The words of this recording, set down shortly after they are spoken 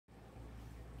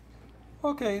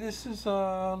Okay, this is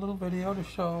a little video to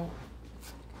show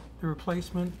the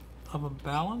replacement of a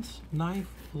balance knife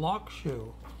lock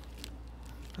shoe.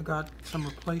 I got some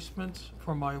replacements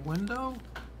for my window.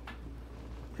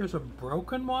 Here's a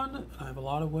broken one. I have a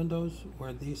lot of windows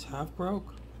where these have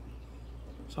broke.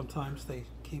 Sometimes they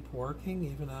keep working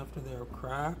even after they're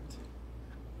cracked.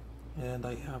 And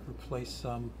I have replaced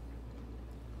some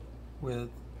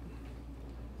with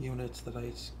units that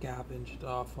I scavenged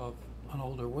off of an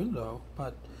older window,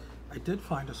 but I did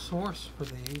find a source for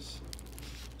these,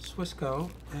 Swisco,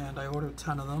 and I ordered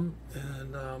 10 of them,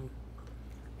 and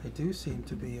they do seem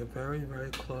to be a very, very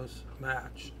close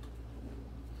match.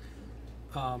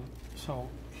 So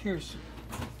here's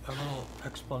a little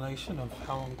explanation of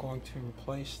how I'm going to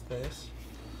replace this.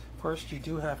 First, you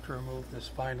do have to remove this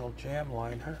vinyl jam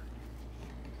liner.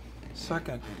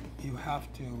 Second, you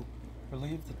have to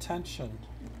relieve the tension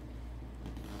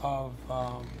of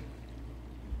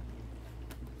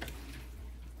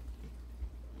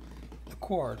the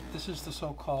cord. This is the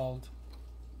so-called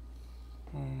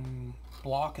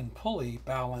block and pulley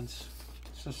balance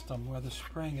system where the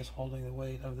spring is holding the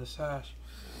weight of the sash.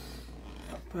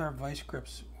 A pair of vice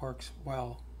grips works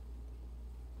well.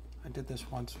 I did this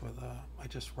once with I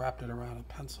just wrapped it around a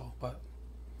pencil, but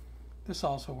this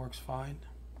also works fine.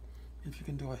 If you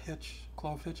can do a hitch,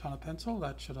 clove hitch on a pencil,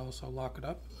 that should also lock it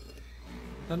up.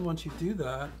 Then once you do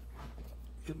that,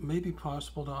 it may be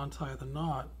possible to untie the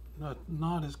knot. The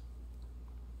knot is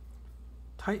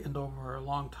tightened over a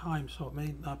long time, so it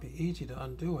may not be easy to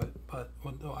undo it, but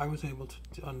I was able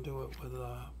to undo it with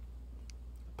a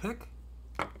pick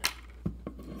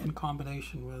in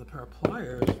combination with a pair of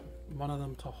pliers, one of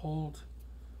them to hold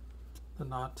the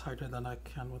knot tighter than I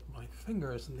can with my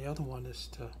fingers, and the other one is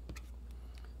to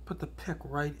put the pick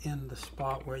right in the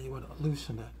spot where you would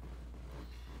loosen it.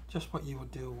 Just what you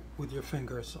would do with your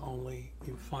fingers, only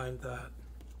you find that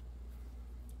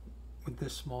with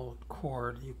this small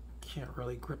cord you can't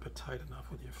really grip it tight enough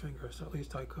with your fingers. At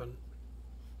least I couldn't.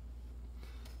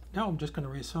 Now I'm just going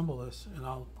to reassemble this, and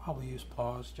I'll probably use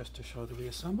pause just to show the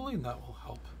reassembly, and that will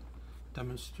help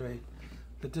demonstrate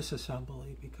the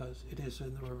disassembly because it is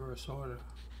in the reverse order.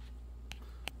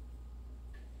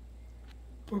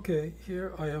 Okay,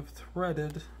 here I have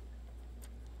threaded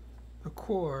the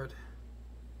cord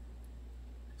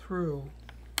through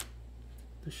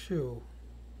the shoe,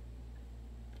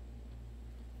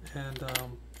 and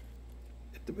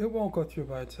it won't go through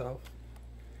by itself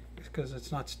because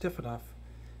it's not stiff enough.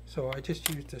 So I just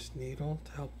used this needle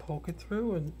to help poke it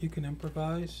through, and you can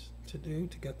improvise to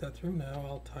get that through. Now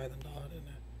I'll tie the knot in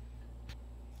it.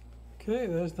 Okay,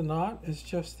 there's the knot. It's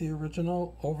just the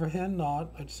original overhand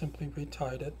knot. I simply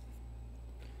retied it.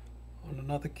 On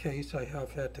another case, I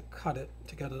have had to cut it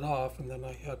to get it off, and then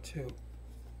I had to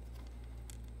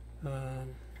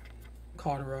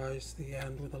cauterize the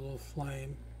end with a little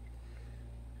flame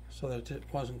so that it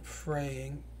wasn't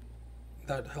fraying.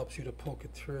 That helps you to poke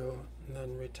it through and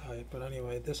then retie it. But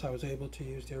anyway, this I was able to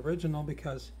use the original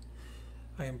because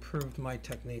I improved my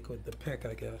technique with the pick,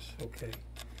 I guess. Okay.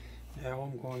 Now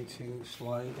I'm going to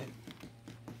slide it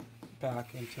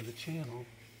back into the channel.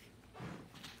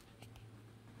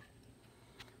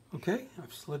 Okay,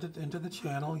 I've slid it into the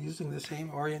channel using the same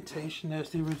orientation as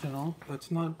the original.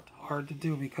 That's not hard to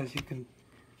do because you can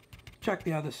check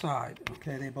the other side.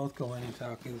 Okay, they both go in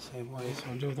exactly the same way,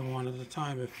 so do them one at a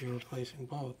time if you're replacing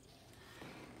both.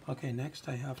 Okay, next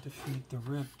I have to feed the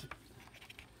ribbed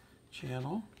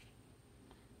channel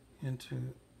into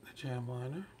the jam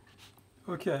liner.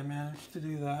 Okay, I managed to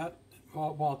do that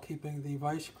while keeping the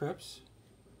vice grips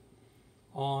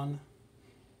on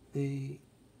the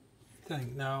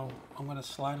thing. Now I'm going to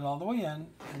slide it all the way in,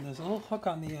 and there's a little hook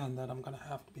on the end that I'm going to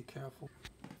have to be careful.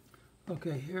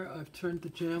 Okay, here I've turned the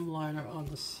jam liner on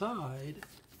the side,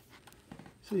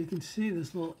 so you can see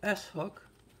this little S hook.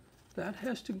 That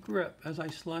has to grip as I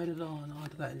slide it on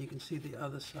onto that, and you can see the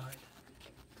other side,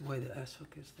 the way the S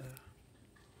hook is there.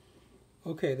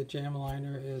 Okay, the jam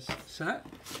liner is set.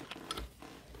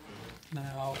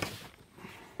 Now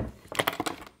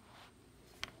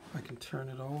I can turn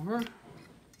it over.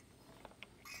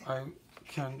 I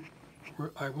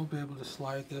will be able to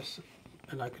slide this,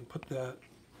 and I can put that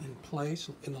in place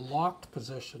in the locked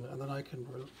position, and then I can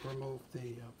remove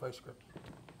the vice grip.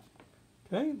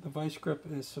 Okay, the vice grip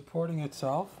is supporting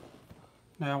itself.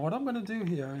 Now what I'm going to do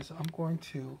here is I'm going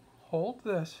to hold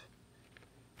this,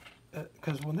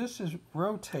 because when this is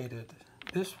rotated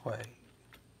this way,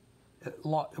 it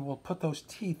will put those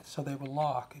teeth so they will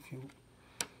lock.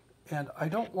 And I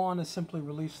don't want to simply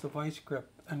release the vice grip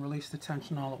and release the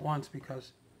tension all at once,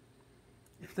 because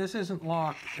if this isn't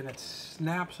locked and it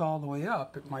snaps all the way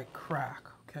up, it might crack,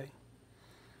 okay?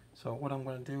 So what I'm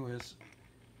going to do is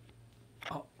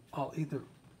I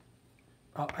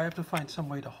have to find some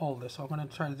way to hold this. So what I'm going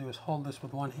to try to do is hold this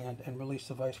with one hand and release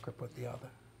the vice grip with the other.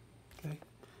 Okay,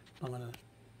 I'm going to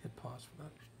hit pause for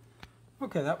that.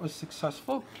 Okay, that was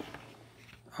successful.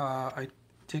 I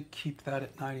did keep that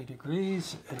at 90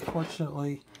 degrees.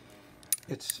 Unfortunately,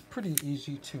 it's pretty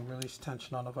easy to release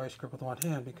tension on a vice grip with one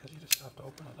hand because you just have to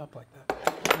open it up like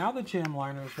that. Now the jam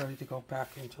liner is ready to go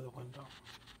back into the window.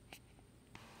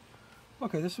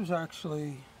 Okay, this was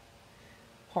actually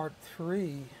part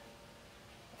 3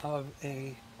 of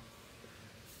a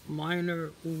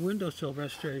minor windowsill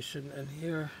restoration, and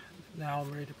here now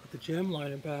I'm ready to put the jam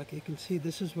liner back. You can see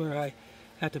this is where I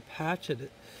had to patch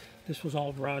it. This was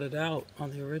all rotted out on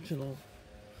the original.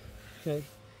 Okay,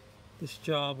 this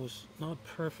job was not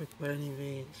perfect by any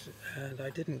means, and I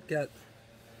didn't get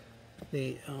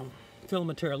the fill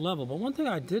material level. But one thing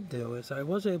I did do is I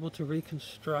was able to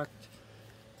reconstruct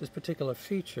this particular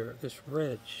feature, this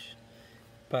ridge,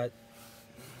 but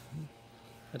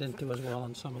I didn't do as well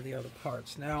on some of the other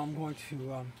parts. Now I'm going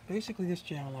to, basically this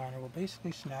jam liner will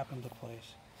basically snap into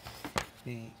place.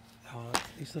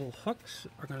 These little hooks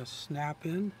are going to snap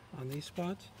in on these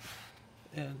spots,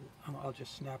 and I'll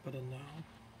just snap it in now.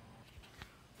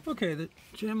 Okay, the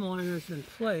jam liner is in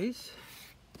place,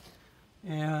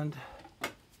 and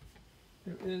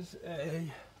there is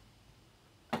a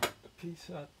piece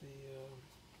at the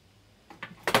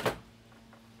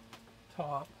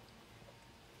top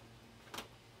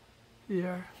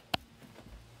here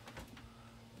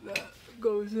that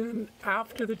goes in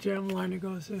after the jam liner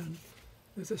goes in.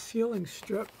 There's a sealing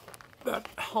strip that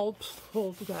helps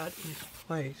hold that in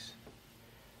place.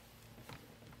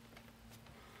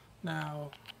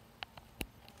 Now,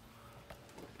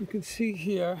 you can see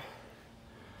here,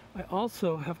 I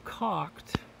also have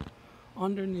caulked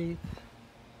underneath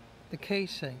the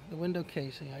casing, the window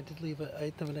casing. I did leave an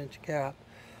 1/8 of an inch gap.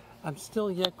 I'm still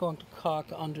yet going to caulk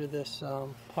under this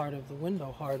part of the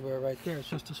window hardware right there. It's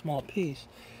just a small piece.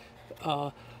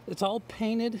 It's all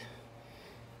painted,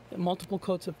 multiple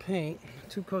coats of paint,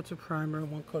 2 coats of primer,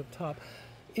 1 coat of top,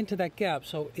 into that gap.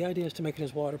 So the idea is to make it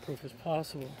as waterproof as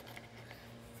possible.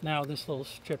 Now this little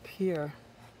strip here,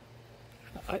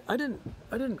 I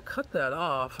didn't cut that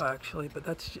off actually, but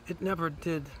it never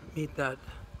did meet that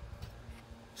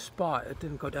spot. It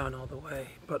didn't go down all the way,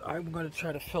 but I'm going to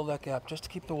try to fill that gap just to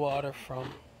keep the water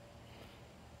from,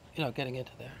 getting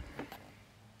into there.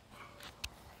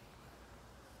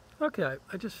 Okay,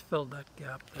 I just filled that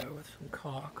gap there with some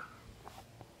caulk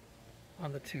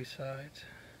on the 2 sides.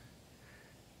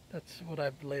 That's what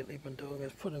I've lately been doing,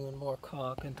 is putting in more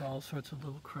caulk into all sorts of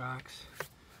little cracks,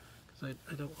 because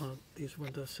I don't want these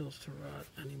window sills to rot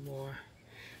anymore.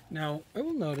 Now, I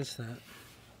will notice that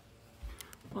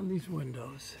on these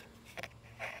windows,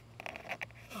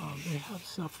 they have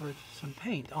suffered some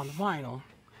paint on the vinyl.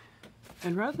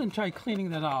 And rather than try cleaning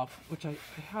that off, which I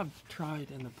have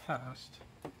tried in the past,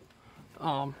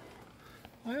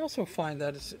 I also find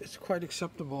that it's quite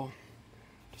acceptable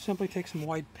to simply take some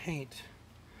white paint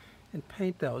and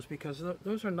paint those, because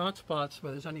those are not spots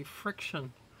where there's any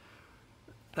friction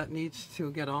that needs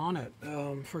to get on it.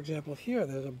 For example, here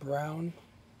there's a brown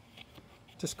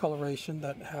discoloration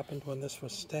that happened when this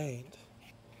was stained.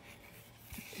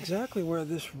 Exactly where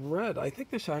this red, I think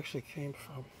this actually came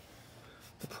from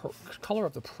the color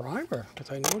of the primer, because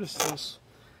I noticed this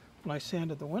when I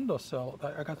sanded the windowsill.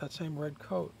 I got that same red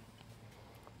coat.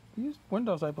 These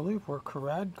windows, I believe, were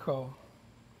Caradco,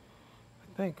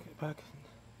 I think, back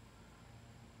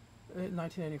in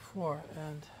 1984,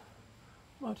 and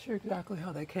I'm not sure exactly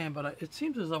how they came, but it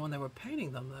seems as though when they were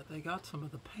painting them that they got some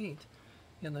of the paint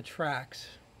in the tracks.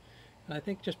 And I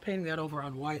think just painting that over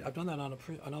on white, I've done that on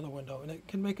another window, and it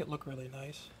can make it look really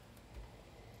nice.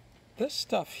 This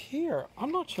stuff here,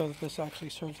 I'm not sure that this actually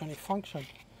serves any function.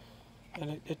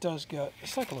 And it does get,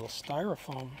 it's like a little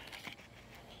styrofoam.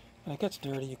 And it gets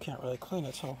dirty, you can't really clean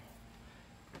it, so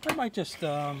I might just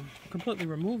completely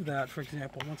remove that, for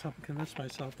example, once I've convinced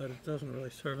myself that it doesn't really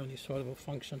serve any sort of a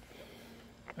function.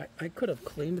 I could have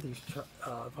cleaned these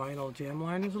vinyl jam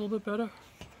liners a little bit better,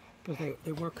 because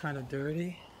they were kind of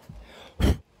dirty.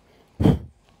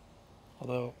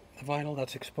 Although the vinyl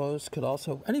that's exposed could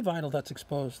also, any vinyl that's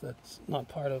exposed that's not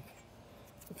part of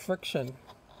the friction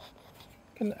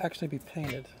can actually be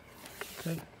painted.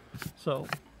 Okay, so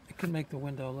it can make the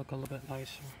window look a little bit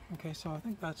nicer. Okay, so I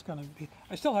think that's going to be,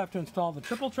 I still have to install the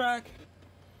triple track,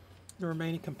 the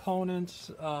remaining components,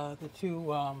 the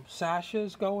 2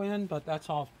 sashes go in, but that's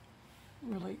all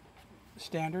really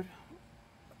standard.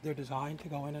 They're designed to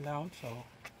go in and out, so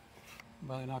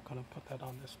I'm really not going to put that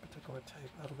on this particular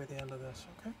tape. That'll be the end of this,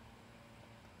 okay?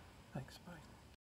 Thanks, bye.